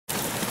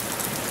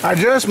I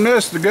just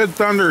missed a good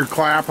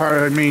thunderclap.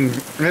 I mean,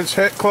 it's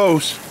hit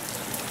close.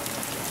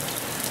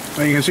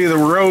 And you can see the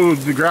road,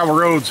 the gravel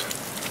roads,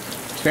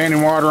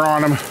 standing water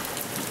on them.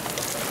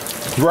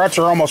 The ruts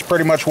are almost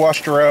pretty much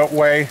washed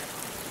away.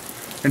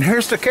 And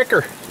here's the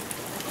kicker.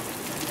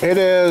 It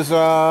is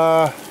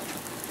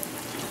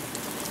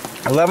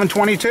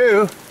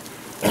 11:22.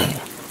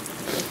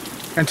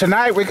 And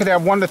tonight we could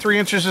have 1 to 3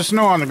 inches of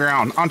snow on the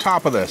ground on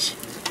top of this.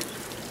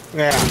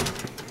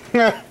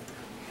 Yeah.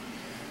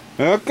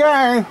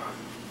 Okay.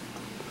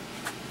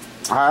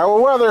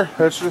 Iowa weather.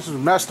 It's just as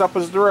messed up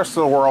as the rest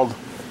of the world.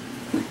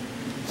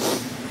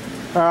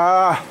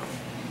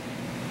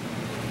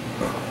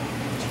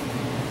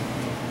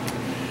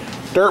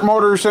 Dirt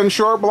motors in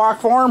short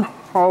block form.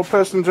 All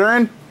pistons are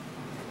in.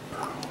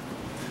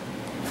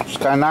 Just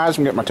kind of nice.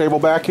 I'm getting my table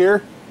back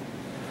here.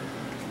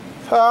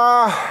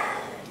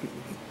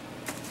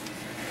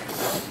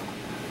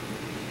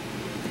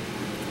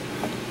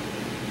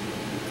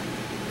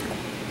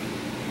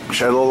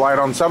 Shed a little light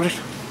on the subject.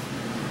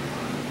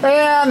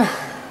 And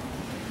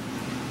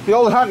the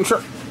old hunting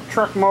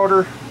truck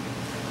motor.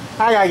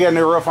 I gotta get a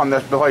new roof on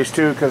this place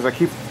too, because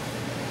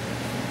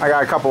I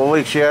got a couple of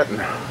leaks yet.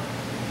 And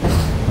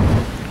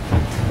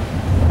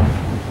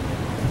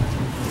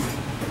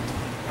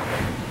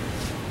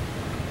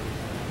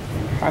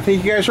I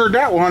think you guys heard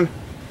that one.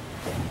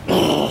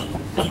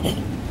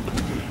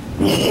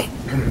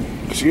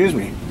 Excuse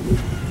me.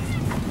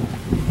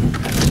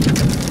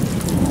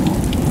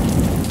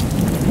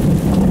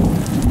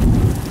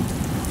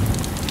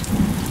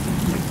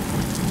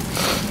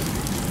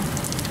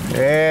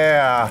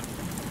 Yeah.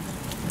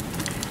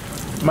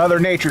 Mother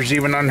Nature's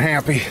even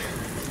unhappy.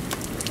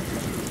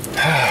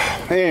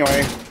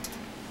 Anyway.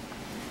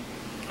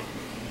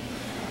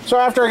 So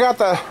after I got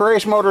the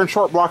race motor in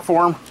short block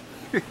form,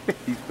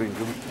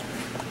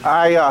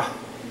 I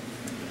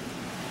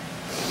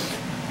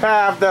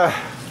have the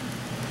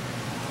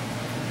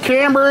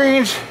cam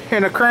bearings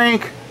and a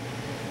crank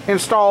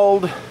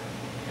installed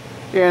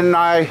in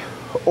my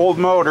old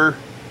motor,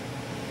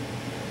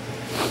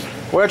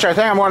 which I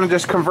think I'm going to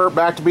just convert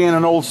back to being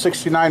an old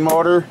 69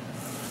 motor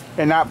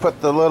and not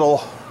put the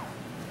little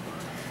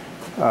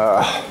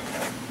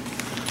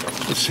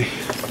let's see,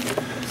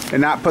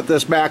 and not put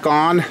this back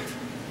on.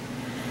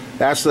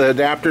 That's the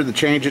adapter to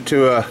change it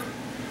to a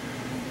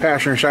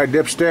passenger side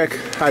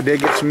dipstick. I did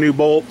get some new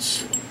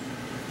bolts.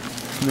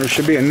 And there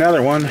should be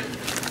another one.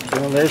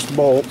 Well, there's the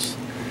bolts.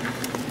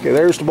 Okay,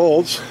 there's the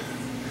bolts.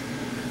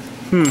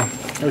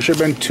 There should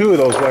have been 2 of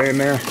those laying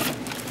there.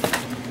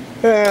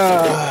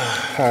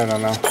 I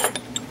don't know.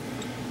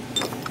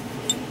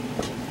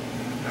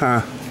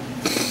 I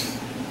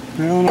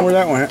don't know where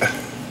that went.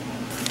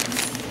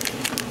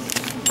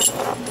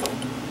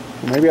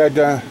 Maybe I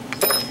don't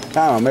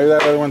know, maybe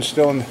that other one's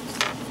still in.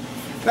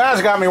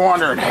 That's got me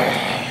wondering.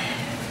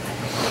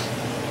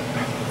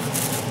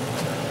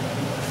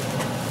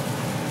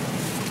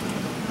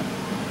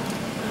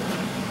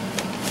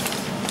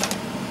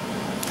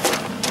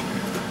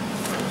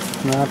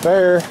 Not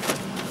there.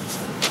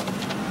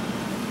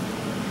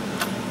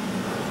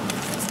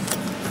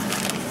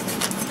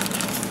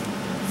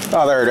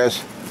 Oh, there it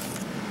is.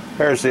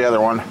 There's the other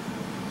one.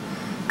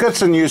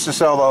 Goodson used to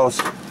sell those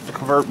to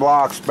convert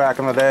blocks back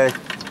in the day.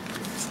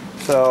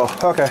 So,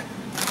 okay.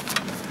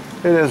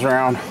 It is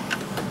round.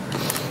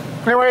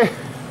 Anyway,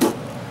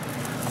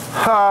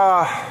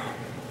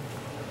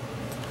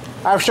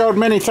 I've showed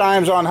many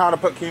times on how to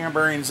put cam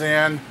bearings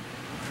in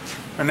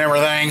and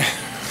everything.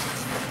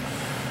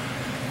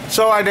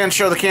 So I didn't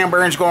show the cam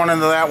bearings going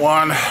into that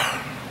one.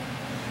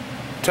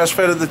 Test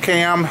fitted the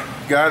cam,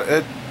 got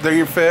it, there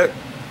you fit.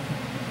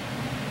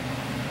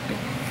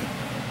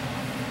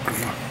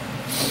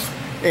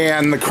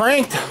 And the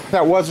crank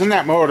that was in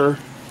that motor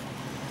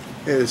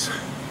is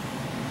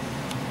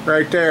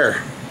right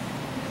there.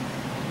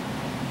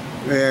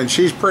 And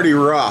she's pretty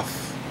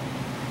rough.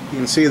 You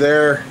can see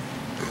there,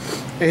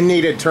 it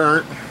needed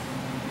turnt.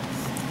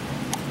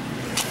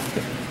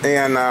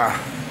 And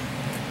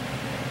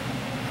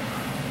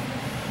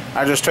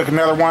I just took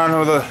another one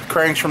of the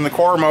cranks from the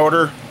core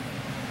motor,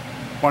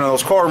 one of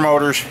those core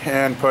motors,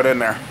 and put in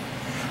there.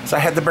 So I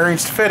had the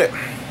bearings to fit it.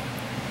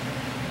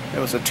 It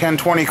was a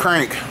 1020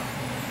 crank.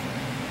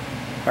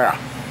 Yeah.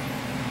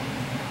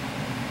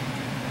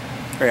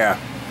 Yeah.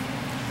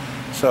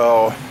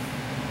 So,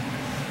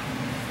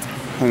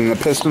 and the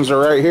pistons are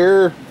right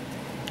here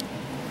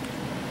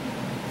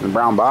in the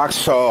brown box.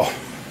 So I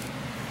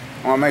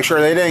want to make sure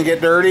they didn't get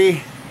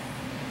dirty.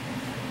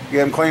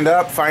 Get them cleaned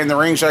up. Find the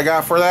rings I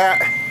got for that.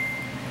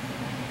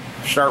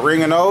 Start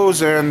ringing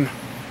those, and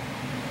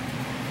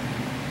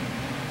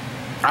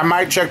I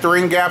might check the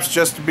ring gaps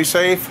just to be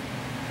safe.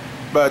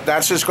 But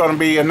that's just going to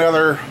be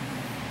another.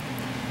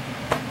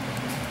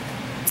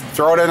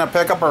 Throw it in a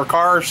pickup or a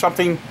car or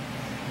something,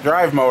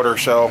 drive motor.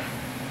 So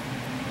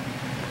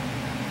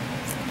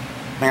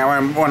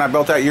when I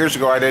built that years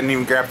ago, I didn't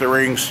even grab the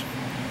rings.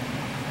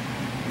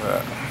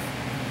 But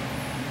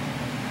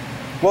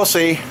we'll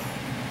see.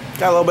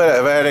 Got a little bit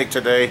of a headache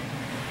today.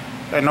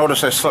 I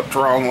noticed I slept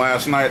wrong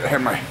last night. I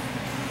had my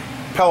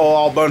pillow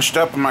all bunched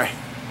up and my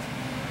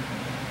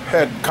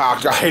head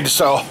cockeyed,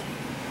 so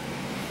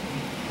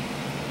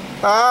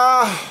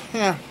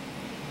yeah.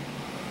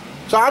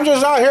 So I'm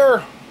just out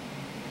here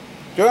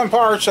doing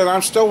parts, and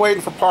I'm still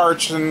waiting for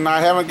parts, and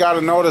I haven't got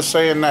a notice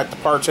saying that the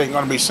parts ain't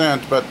going to be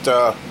sent, but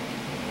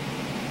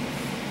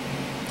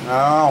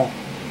oh,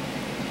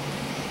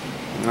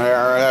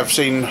 I've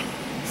seen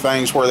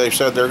things where they've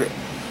said they're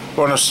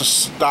going to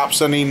stop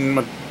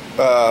sending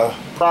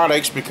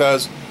products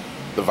because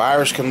the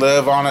virus can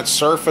live on its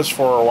surface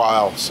for a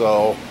while.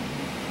 So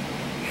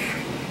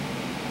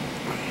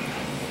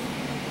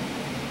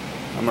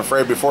I'm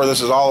afraid before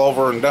this is all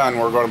over and done,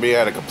 we're going to be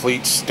at a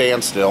complete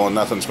standstill and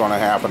nothing's going to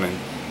happen.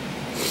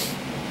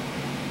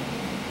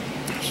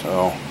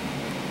 So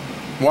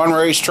one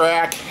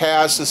racetrack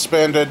has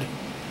suspended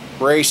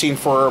racing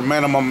for a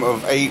minimum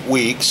of 8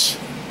 weeks.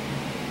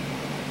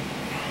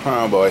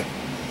 Oh boy.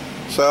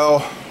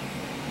 So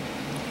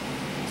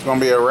it's going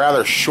to be a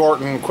rather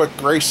short and quick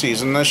race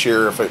season this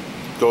year if it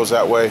goes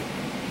that way.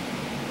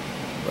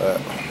 But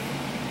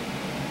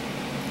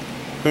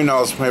who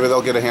knows, maybe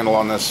they'll get a handle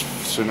on this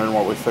sooner than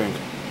what we think.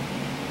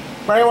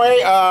 But anyway,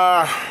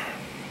 yeah.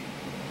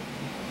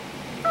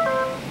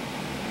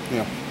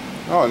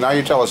 Oh, now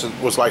you tell us it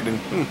was lightning.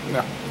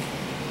 Yeah.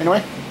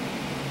 Anyway,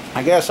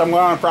 I guess I'm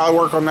going to probably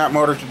work on that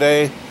motor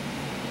today.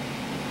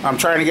 I'm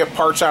trying to get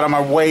parts out of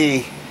my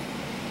way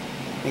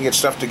and get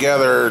stuff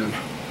together. And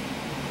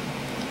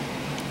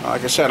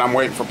like I said, I'm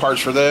waiting for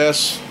parts for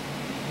this.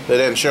 They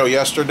didn't show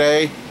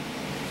yesterday.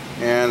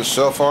 And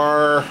so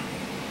far,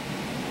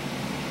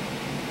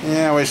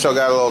 yeah, we still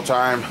got a little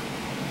time.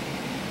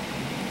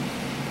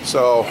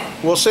 So,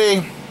 we'll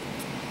see.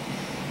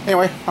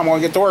 Anyway, I'm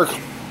going to get to work.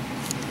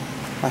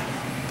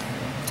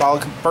 That's all a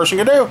person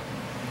can do.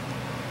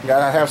 You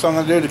gotta have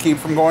something to do to keep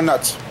from going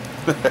nuts.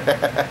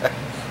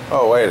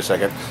 Oh, wait a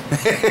second.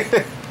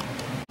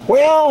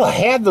 Well, I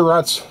had the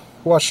ruts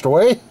washed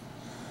away.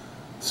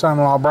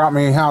 Son-in-law brought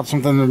me out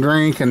something to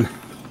drink, and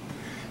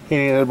he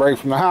needed a break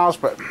from the house,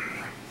 but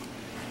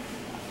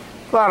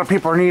a lot of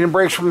people are needing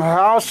breaks from the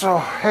house, so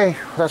hey,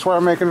 that's why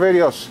I'm making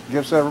videos.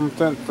 Gives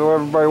everything to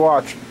everybody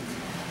watch.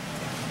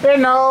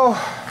 And no,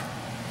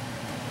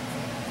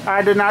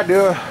 I did not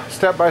do a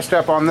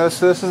step-by-step on this.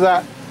 This is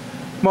that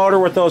motor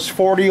with those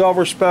 40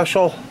 over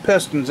special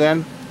pistons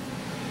in,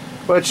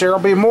 which there will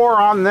be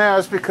more on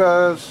this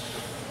because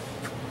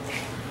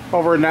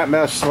over in that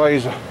mess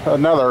lays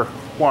another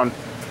one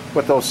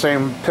with those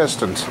same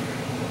pistons.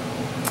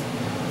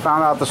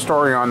 Found out the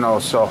story on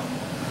those, so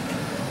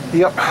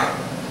yep.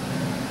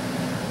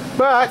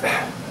 But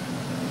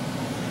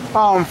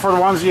for the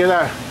ones of you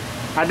that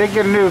I did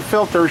get new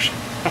filters,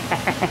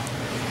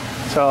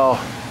 so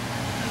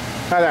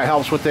that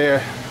helps with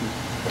the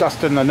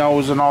dust in the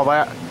nose and all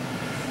that.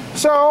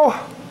 So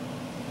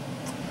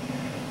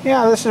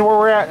yeah, this is where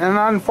we're at, and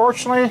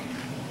unfortunately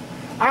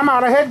I'm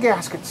out of head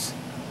gaskets.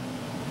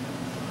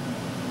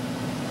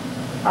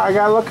 I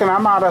got looking,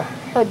 I'm out of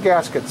head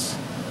gaskets.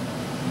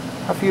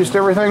 I've used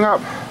everything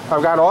up.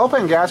 I've got oil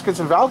pan gaskets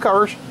and valve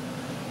covers,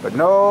 but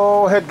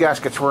no head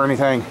gaskets for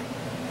anything.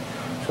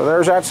 So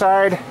there's that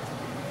side.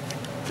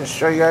 Just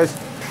show you guys,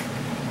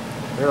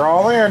 they're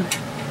all in.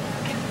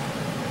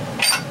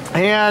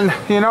 And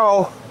you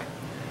know,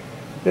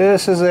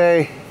 this is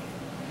a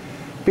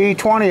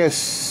B20 is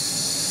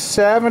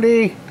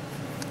 70.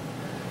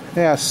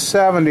 Yeah,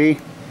 70.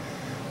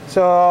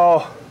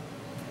 So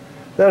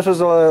this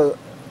was a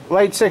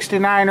late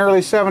 69,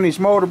 early 70s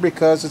motor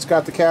because it's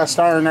got the cast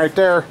iron right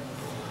there.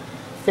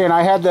 And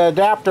I had the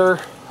adapter.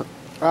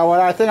 What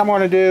I think I'm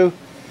going to do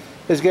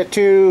is get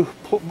 2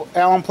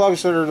 Allen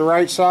plugs that are the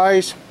right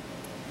size,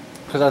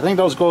 because I think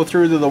those go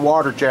through to the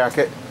water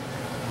jacket.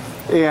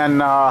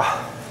 And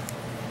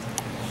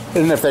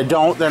if they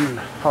don't,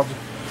 then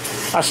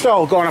I'm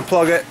still going to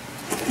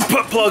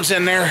put plugs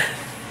in there,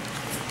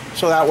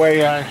 so that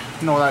way I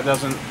know that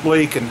doesn't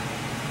leak. And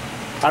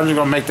I'm just going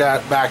to make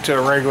that back to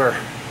a regular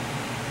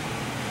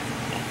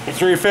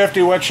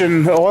 350, which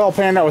in the oil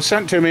pan that was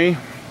sent to me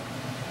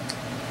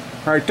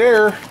right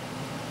there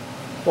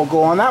will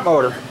go on that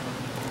motor.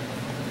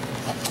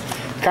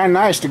 Kind of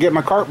nice to get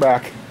my cart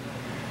back.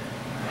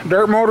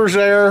 Dirt motor's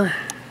there.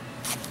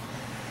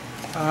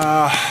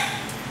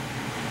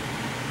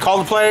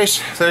 Called the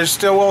place. They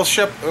still will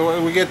ship.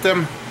 We get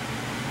them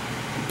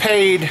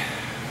paid,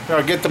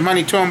 or get the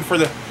money to them for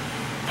the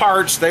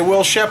parts. They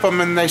will ship them,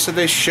 and they said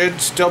they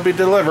should still be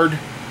delivered,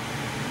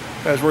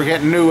 as we're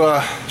getting new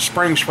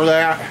springs for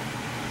that.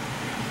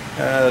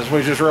 As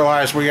we just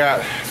realized we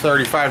got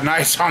 35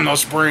 nights on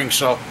those springs,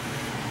 so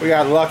we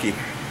got lucky.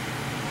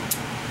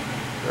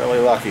 Really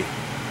lucky.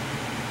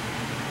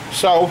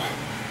 So,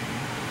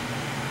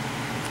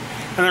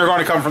 and they're going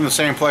to come from the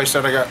same place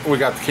that we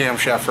got the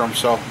camshaft from,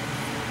 so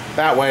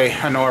that way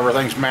I know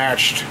everything's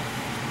matched.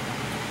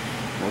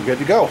 We're good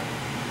to go.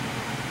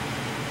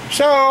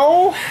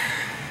 So,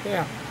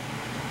 yeah.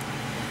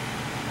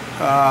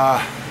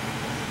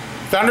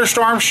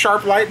 Thunderstorms,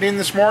 sharp lightning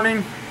this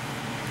morning.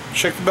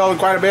 Shook the building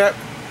quite a bit.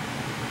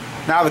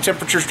 Now the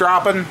temperature's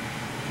dropping.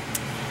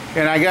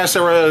 And I guess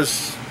there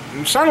was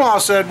son-in-law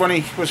said when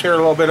he was here a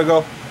little bit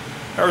ago,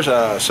 there was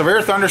a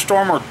severe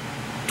thunderstorm or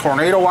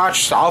tornado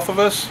watch south of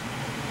us.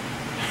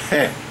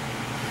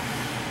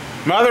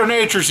 Mother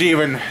Nature's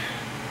even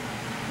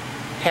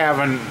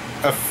having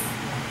a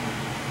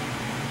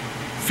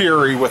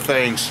fury with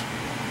things.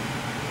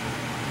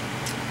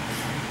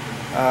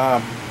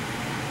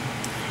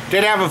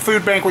 Did have a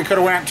food bank we could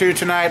have went to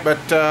tonight, but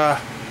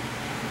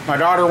my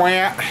daughter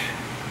went,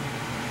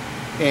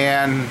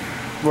 and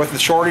with the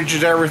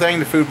shortages and everything,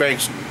 the food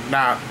bank's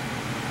not,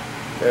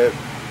 it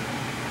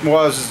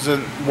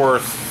wasn't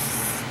worth.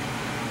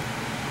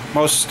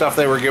 Most stuff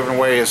they were giving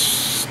away is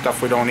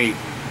stuff we don't eat,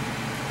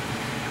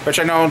 which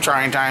I know in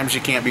trying times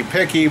you can't be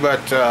picky,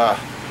 but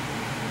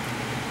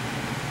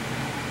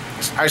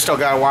I still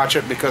gotta watch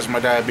it because of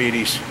my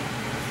diabetes.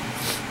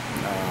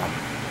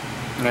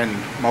 And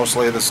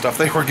mostly the stuff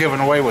they were giving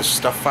away was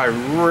stuff I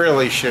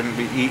really shouldn't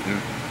be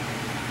eating.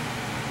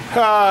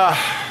 But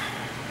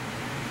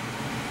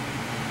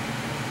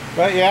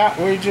yeah,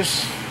 we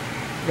just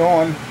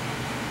going.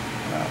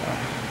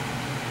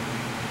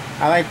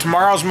 I think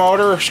tomorrow's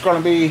motor is going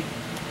to be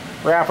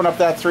wrapping up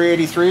that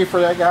 383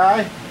 for that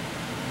guy.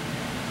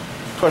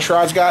 Push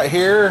rod's got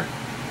here.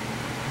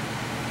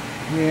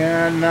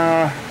 And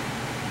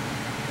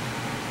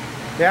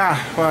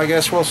yeah, well, I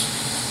guess we'll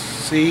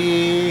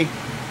see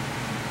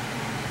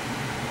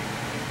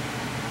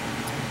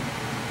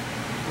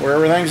where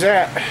everything's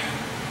at.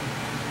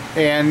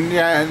 And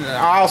yeah, and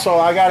also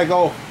I gotta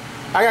go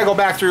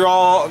back through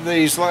all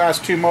these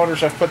last two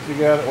motors I've put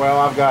together. Well,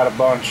 I've got a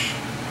bunch.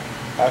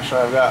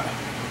 Actually, I've got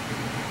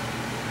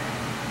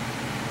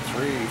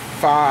 3,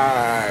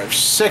 5,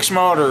 6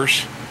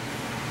 motors,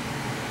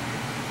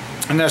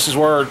 and this is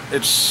where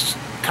it's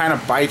kind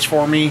of bites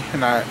for me.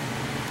 And I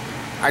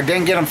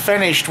didn't get them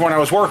finished when I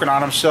was working on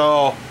them,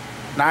 so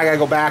now I gotta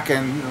go back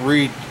and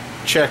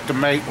recheck to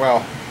make,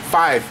 well,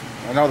 5.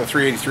 I know the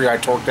 383 I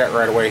torqued that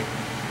right away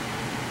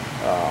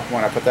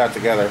when I put that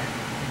together,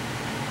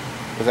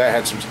 because that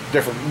had some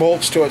different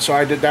bolts to it, so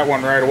I did that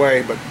one right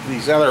away. But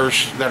these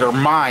others that are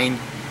mine,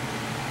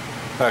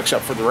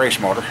 except for the race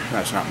motor,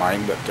 that's not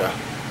mine, but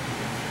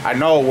I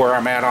know where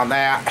I'm at on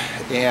that,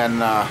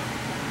 and I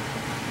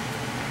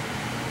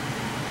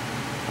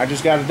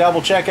just got to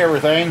double check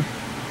everything.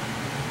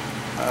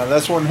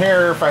 This one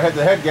here, if I had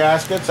the head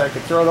gaskets, I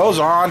could throw those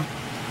on,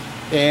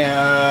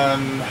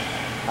 and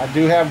I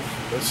do have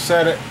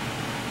a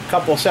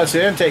couple of sets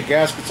of intake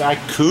gaskets I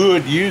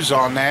could use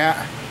on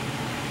that,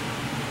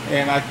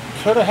 and I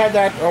could have had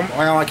that.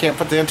 Well, I can't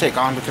put the intake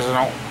on because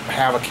I don't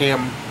have a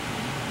cam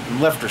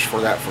lifters for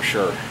that for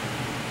sure.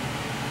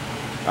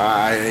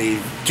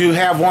 I do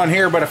have one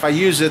here, but if I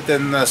use it,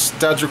 then the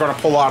studs are going to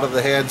pull out of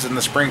the heads and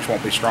the springs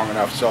won't be strong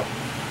enough, so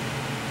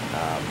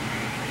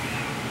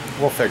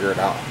we'll figure it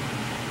out.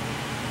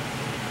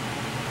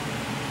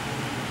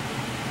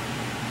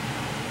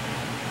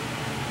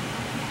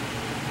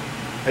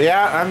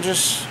 Yeah, I'm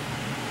just...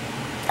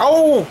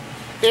 Oh!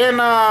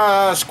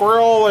 And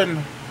Squirrel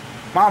and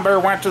Mama Bear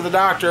went to the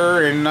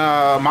doctor, and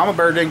Mama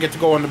Bear didn't get to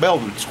go in the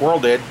building. Squirrel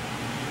did.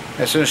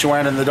 As soon as she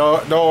went in the door,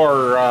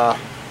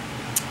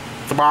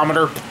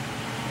 thermometer,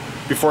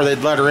 before they'd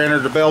let her enter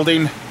the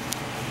building.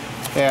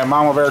 And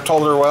Mama Bear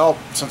told her, well,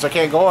 since I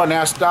can't go and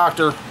ask the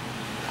doctor,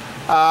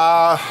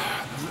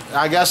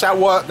 I guess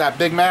that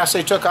big mass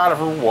they took out of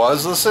her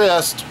was a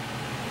cyst.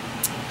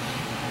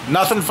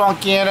 Nothing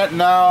funky in it,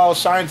 no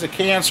signs of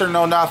cancer,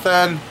 no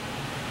nothing.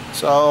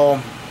 So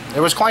it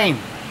was clean.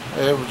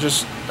 It was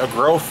just a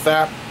growth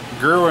that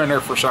grew in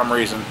her for some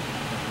reason.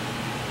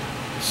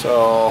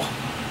 So,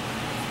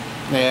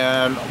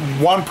 and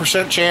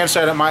 1% chance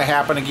that it might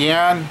happen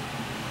again.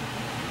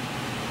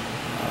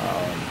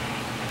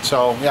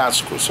 So yeah,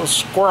 so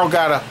Squirrel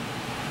got a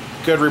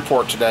good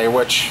report today,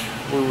 which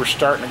we were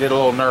starting to get a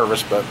little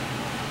nervous, but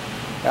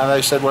yeah,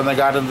 they said when they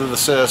got into the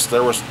cyst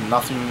there was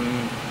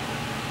nothing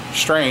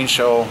strange,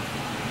 so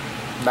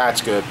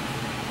that's good.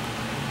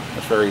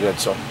 That's very good.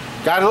 So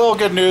got a little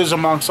good news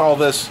amongst all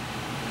this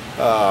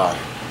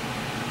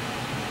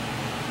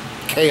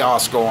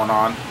chaos going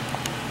on.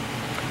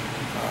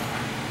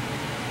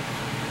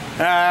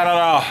 I don't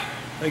know.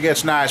 It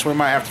gets nice. We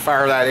might have to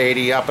fire that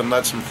 80 up and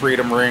let some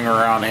freedom ring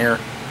around here.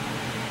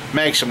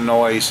 Make some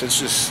noise.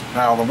 It's just,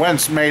 now the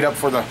wind's made up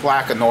for the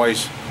lack of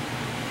noise.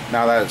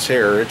 Now that it's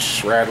here,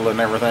 it's rattling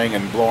everything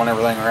and blowing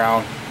everything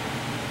around.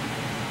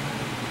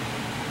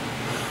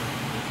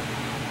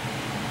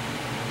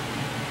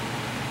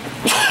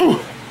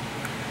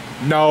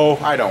 No,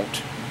 I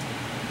don't.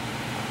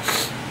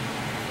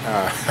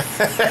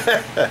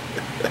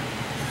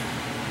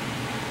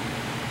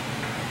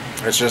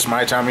 It's just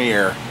my time of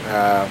year.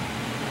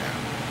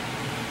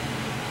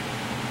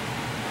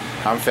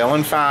 I'm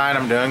feeling fine.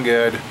 I'm doing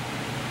good.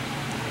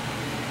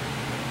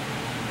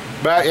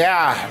 But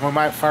yeah, we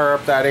might fire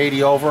up that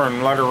 80 over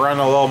and let her run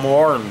a little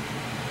more and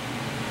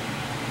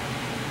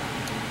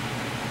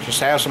just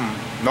have some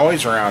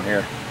noise around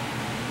here.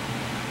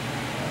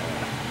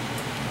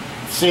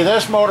 See,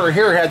 this motor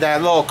here had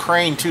that little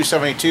Crane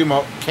 272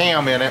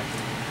 cam in it,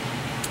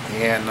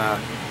 and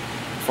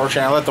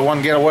Unfortunately, I let the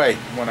one get away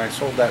when I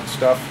sold that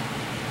stuff.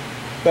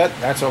 But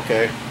that's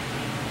okay.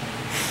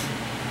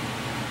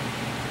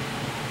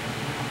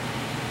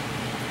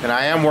 And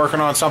I am working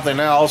on something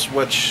else,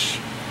 which,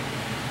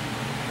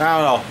 I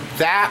don't know,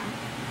 that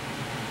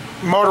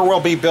motor will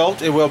be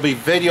built. It will be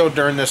videoed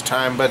during this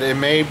time, but it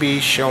may be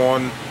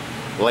shown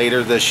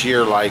later this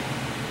year, like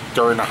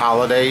during the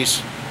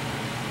holidays.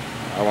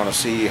 I want to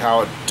see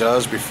how it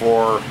does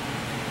before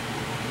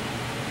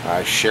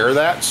I share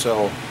that,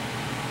 so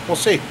we'll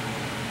see.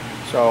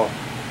 So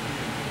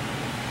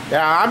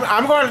yeah,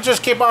 I'm going to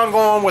just keep on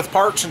going with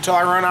parts until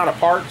I run out of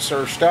parts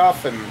or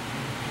stuff, and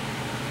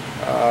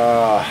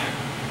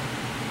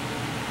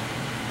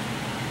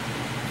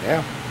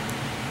yeah,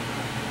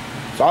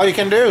 that's all you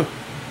can do.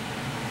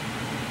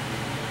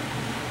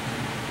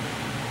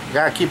 You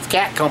gotta keep the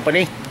cat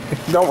company,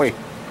 don't we?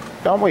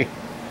 Don't we,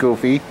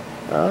 Goofy?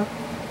 Huh?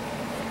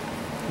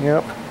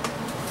 Yep.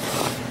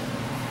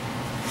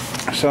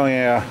 So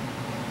yeah,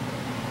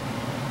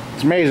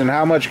 it's amazing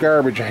how much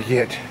garbage I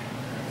get.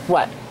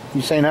 What?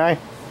 You saying hi?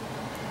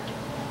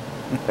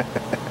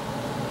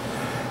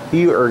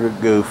 You are a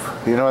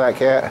goof. You know that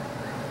cat?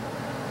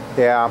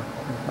 Yeah,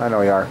 I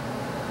know you are.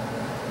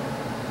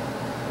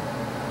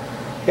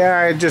 Yeah,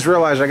 I just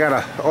realized I got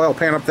an oil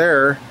pan up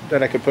there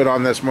that I could put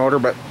on this motor,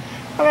 but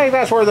I think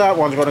that's where that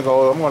one's going to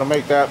go. I'm going to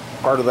make that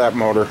part of that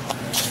motor.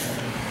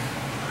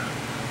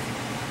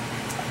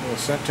 It was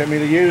sent to me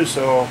to use,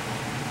 so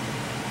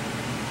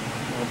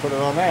I'm going to put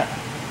it on that.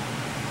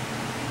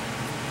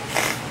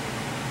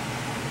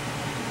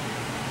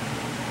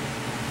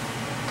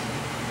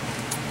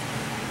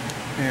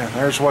 Yeah,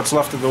 there's what's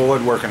left of the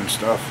woodworking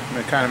stuff.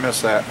 I kind of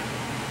miss that.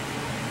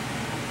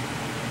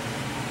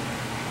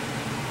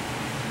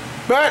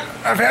 But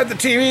I've had the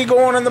TV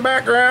going in the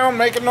background,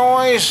 making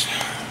noise.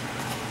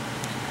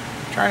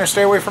 Trying to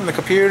stay away from the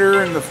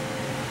computer and the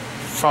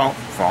phone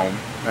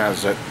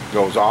as it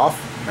goes off.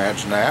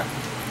 Imagine that.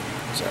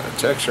 Is that a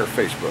text or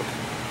Facebook?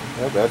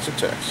 Oh, that's a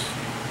text.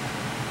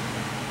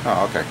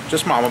 Oh, okay.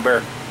 Just Mama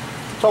Bear.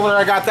 Told her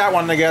I got that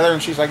one together,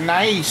 and she's like,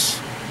 nice.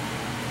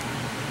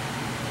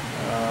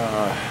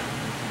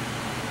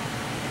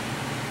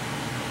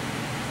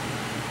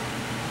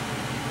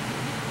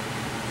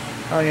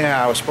 Oh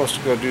yeah, I was supposed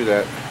to go do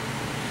that.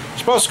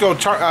 Supposed to go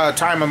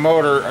time a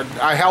motor.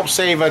 I helped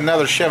save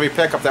another Chevy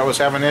pickup that was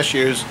having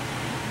issues.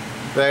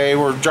 They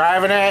were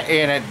driving it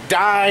and it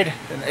died.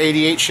 An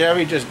 88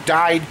 Chevy just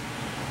died.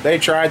 They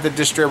tried the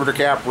distributor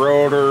cap,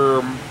 rotor,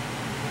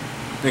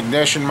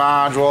 ignition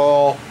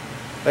module.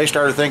 They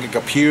started thinking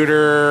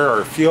computer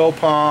or fuel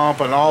pump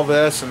and all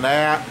this and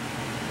that.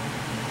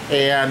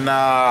 And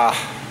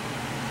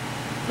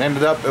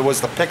ended up it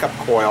was the pickup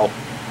coil.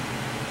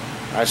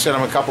 I sent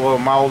them a couple of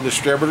my old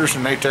distributors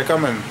and they took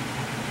them and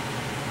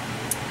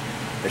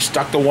they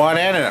stuck the one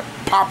in and it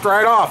popped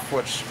right off,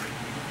 which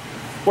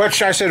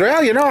I said,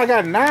 well, you know, I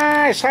got a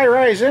nice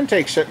high-rise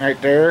intake sitting right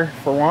there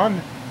for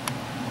one.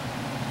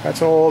 That's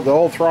the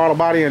old throttle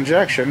body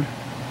injection.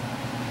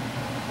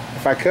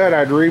 If I could,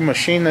 I'd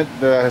remachine it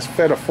to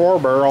fit a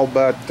 4-barrel,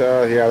 but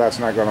yeah, that's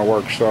not going to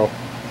work. So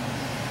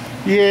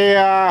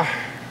yeah,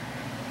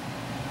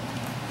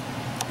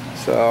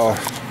 so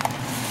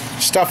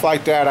stuff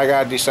like that I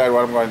gotta decide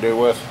what I'm going to do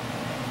with.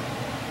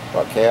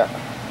 What cat?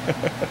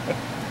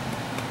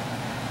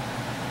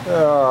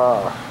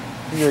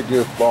 You're a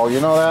goofball, you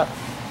know that?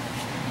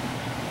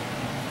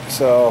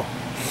 So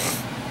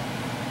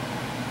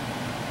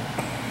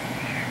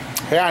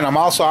yeah, and I'm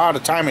also out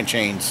of timing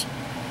chains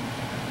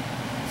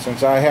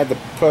since I had to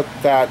put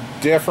that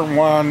different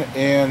one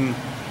in.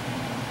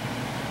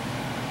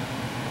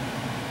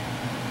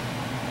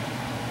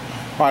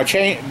 I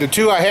changed the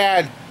two I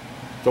had.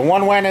 The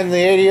one went in the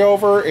 80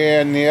 over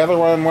and the other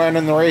one went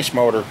in the race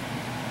motor,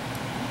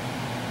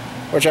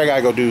 which I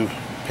gotta go do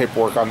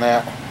paperwork on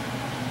that,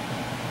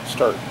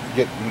 start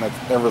getting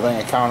everything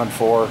accounted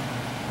for.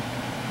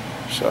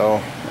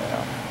 So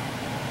yeah,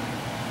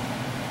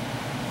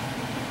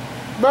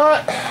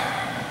 but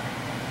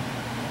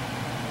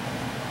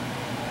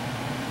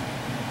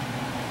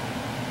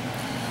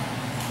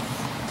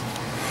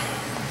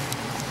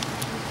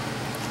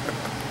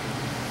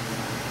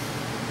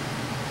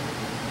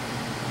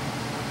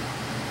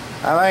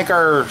I think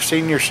our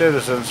senior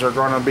citizens are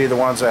going to be the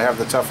ones that have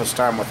the toughest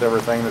time with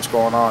everything that's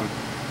going on.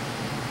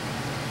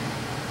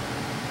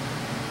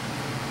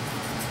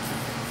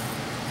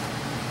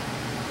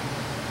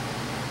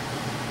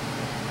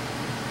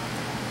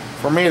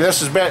 For me,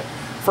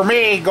 for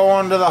me,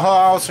 going to the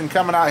house and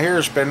coming out here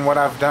has been what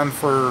I've done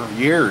for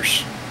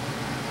years.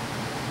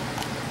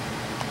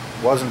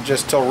 It wasn't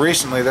just till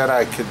recently that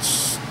I could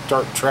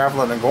start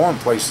traveling and going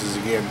places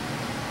again.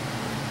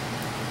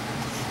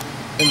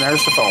 And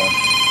there's the phone.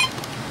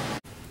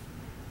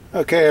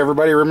 Okay,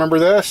 everybody remember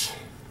this?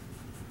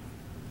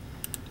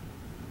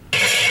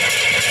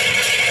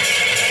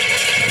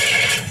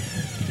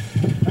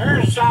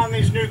 There's a sound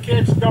these new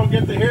kids don't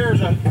get to hear is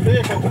a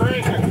vehicle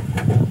cranking.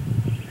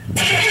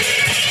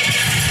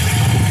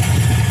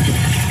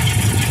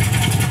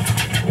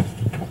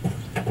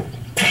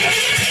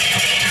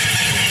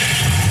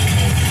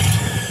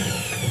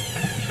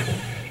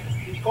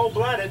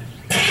 cold-blooded.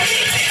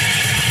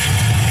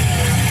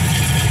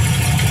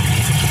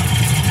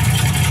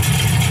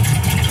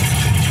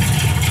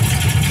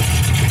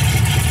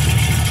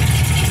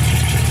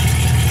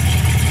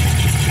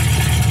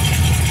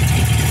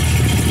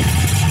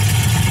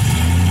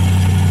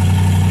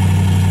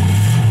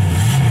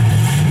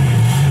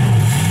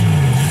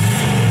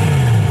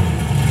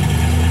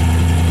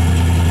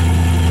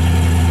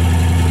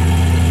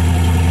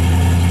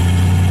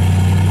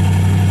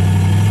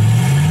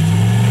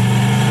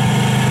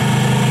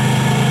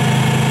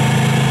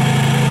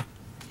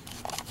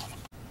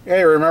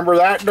 Hey, remember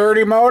that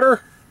dirty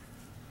motor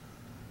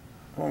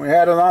when we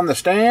had it on the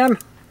stand?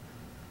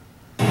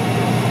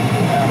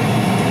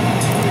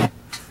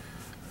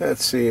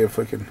 Let's see if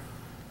we can.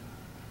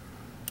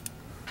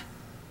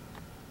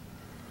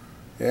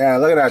 Yeah,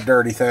 look at that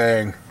dirty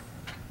thing.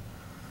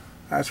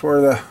 That's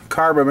where the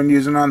carb I've been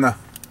using on the.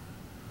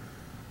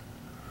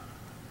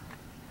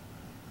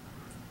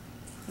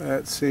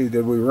 Let's see,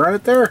 did we run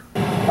it there?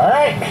 All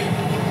right.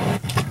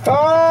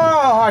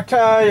 Oh, I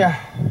tell you.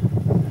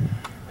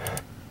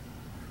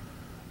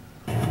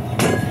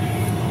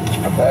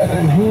 Put that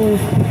in here.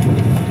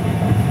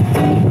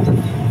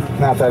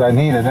 Not that I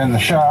need it in the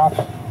shop.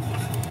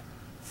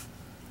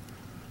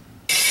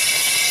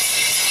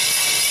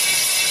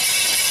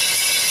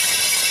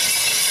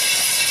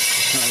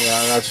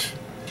 Yeah, that's.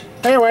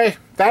 Anyway,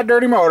 that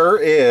dirty motor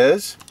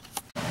is.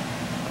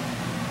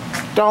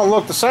 Don't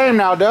look the same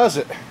now, does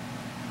it?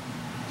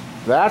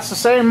 That's the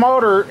same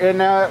motor in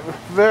that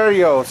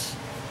Varios.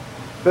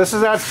 This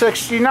is that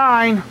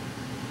 69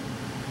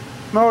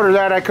 motor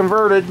that I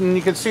converted, and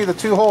you can see the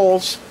two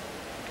holes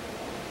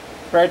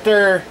right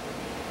there,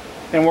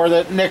 and where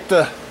that nicked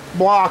the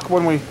block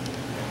when we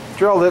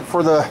drilled it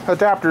for the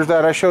adapters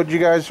that I showed you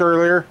guys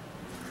earlier.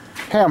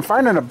 Hey, I'm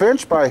finding a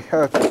bench by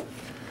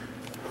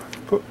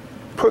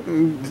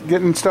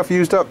getting stuff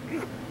used up.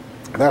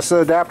 That's the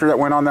adapter that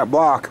went on that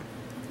block,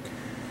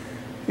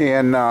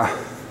 and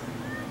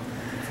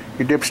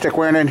your dipstick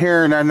went in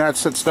here, and then that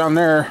sits down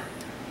there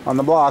on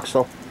the block.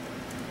 So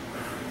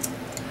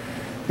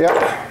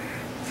yep,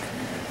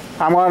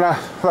 I'm gonna,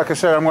 like I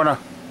said, I'm gonna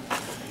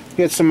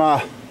get some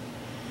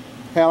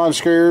Allen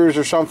screws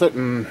or something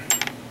and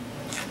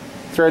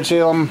thread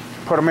seal them,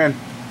 put them in.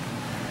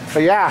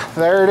 But yeah,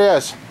 there it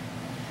is.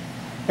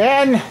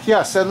 And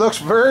yes, it looks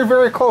very,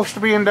 very close to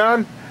being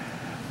done,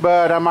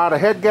 but I'm out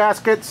of head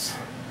gaskets.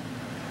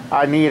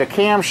 I need a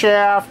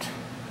camshaft.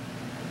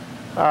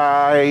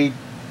 I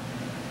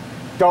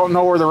don't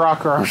know where the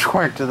rocker arms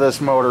went to this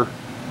motor.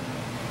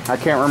 I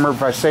can't remember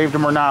if I saved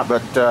them or not,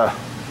 but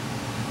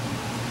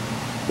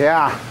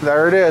yeah,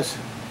 there it is.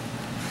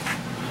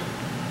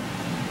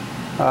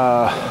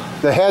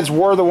 The heads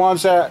were the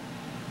ones that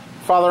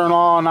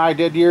father-in-law and I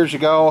did years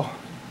ago,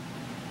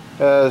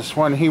 as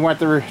when he went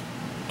to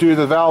do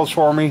the valves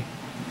for me.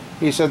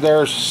 He said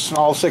there's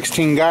all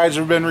 16 guides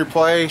have been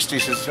replaced. He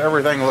says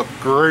everything looked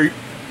great.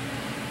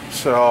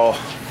 So,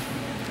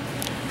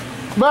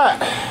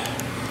 but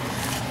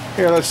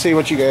here, let's see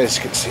what you guys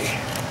can see.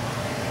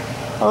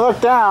 I look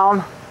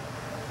down,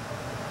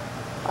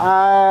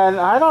 and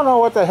I don't know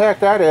what the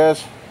heck that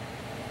is.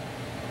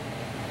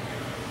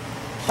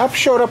 That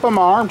showed up on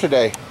my arm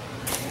today.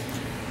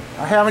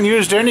 I haven't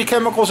used any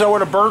chemicals that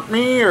would have burnt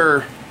me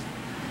or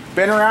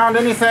been around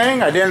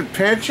anything. I didn't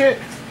pinch it.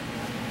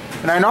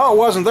 And I know it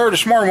wasn't there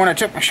this morning when I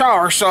took my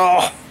shower, so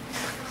I'm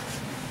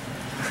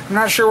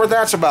not sure what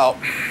that's about.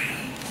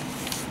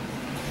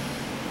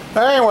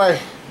 Anyway,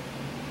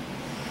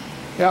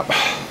 yep,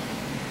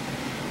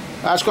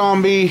 that's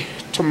going to be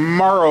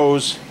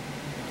tomorrow's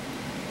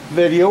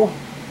video,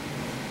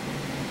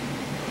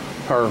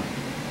 or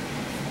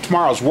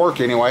tomorrow's work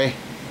anyway.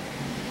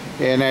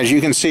 And as you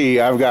can see,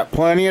 I've got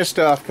plenty of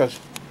stuff, because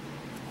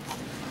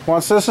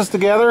once this is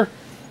together,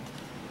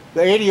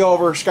 the 80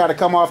 over's got to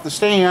come off the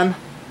stand.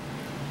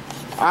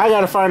 I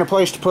got to find a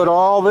place to put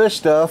all this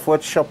stuff,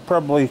 which I'll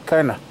probably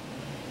kind of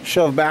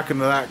shove back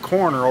into that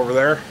corner over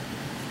there,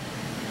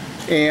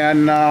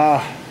 and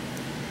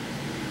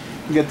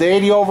get the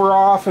 80 over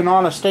off and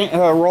on a stand,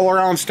 roll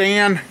around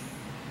stand,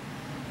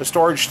 the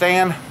storage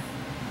stand,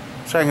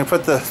 so I can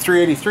put the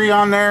 383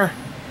 on there.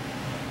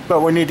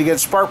 But we need to get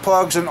spark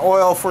plugs and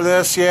oil for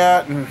this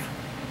yet, and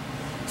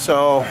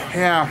so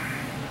yeah.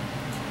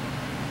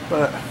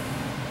 But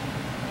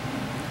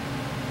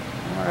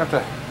I have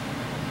to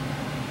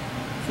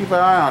keep an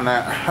eye on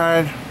that.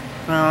 I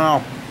don't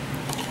know.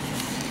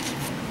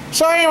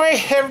 So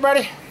anyway,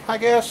 everybody, I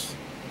guess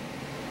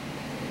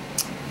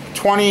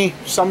 20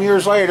 some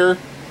years later,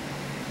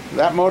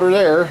 that motor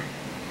there,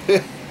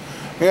 I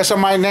guess I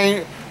might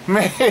name.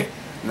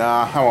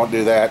 Nah, I won't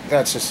do that.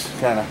 That's just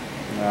kind of,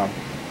 you know.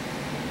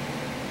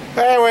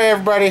 Anyway,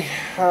 everybody,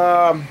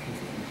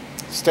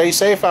 stay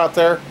safe out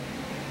there,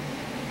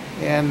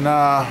 and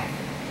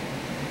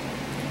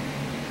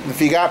if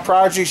you got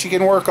projects you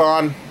can work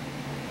on,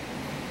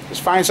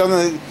 just find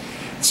something.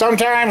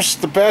 Sometimes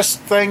the best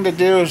thing to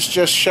do is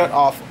just shut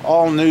off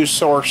all news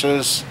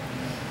sources.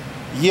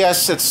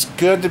 Yes, it's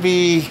good to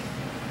be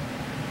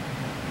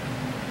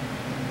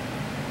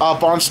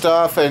up on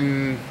stuff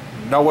and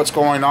know what's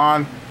going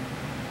on,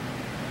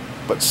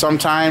 but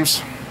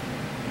sometimes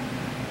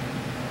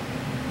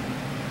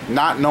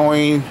not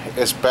knowing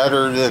is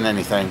better than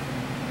anything.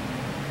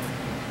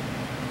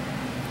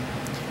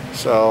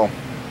 So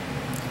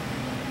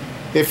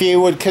if you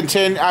would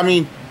continue, I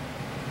mean,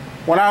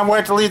 when I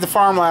went to leave the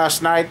farm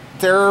last night,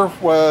 there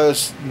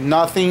was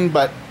nothing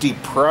but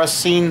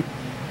depressing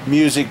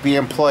music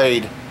being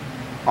played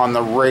on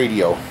the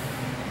radio.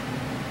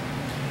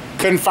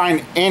 Couldn't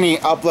find any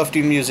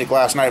uplifting music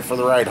last night for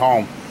the ride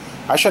home.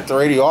 I shut the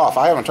radio off.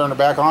 I haven't turned it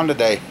back on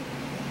today.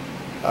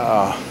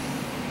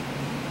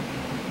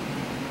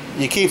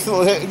 You keep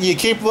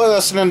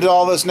listening to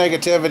all this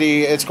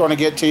negativity, it's going to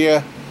get to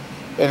you.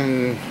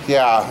 And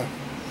yeah,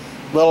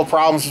 little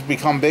problems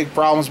become big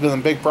problems, but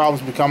then big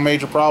problems become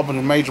major problems,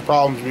 and major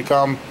problems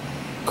become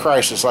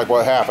crisis, like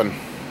what happened.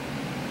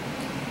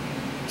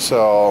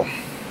 So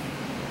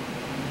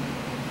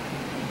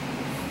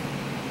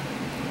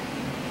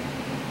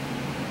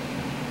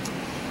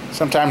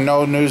sometimes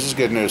no news is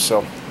good news.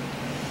 So,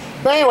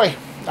 but anyway,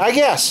 I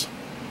guess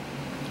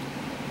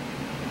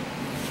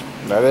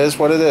that is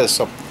what it is.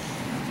 So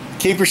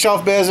keep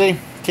yourself busy,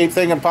 keep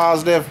thinking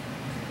positive,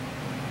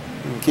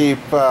 and keep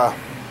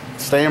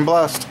staying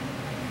blessed.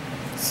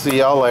 See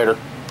y'all later.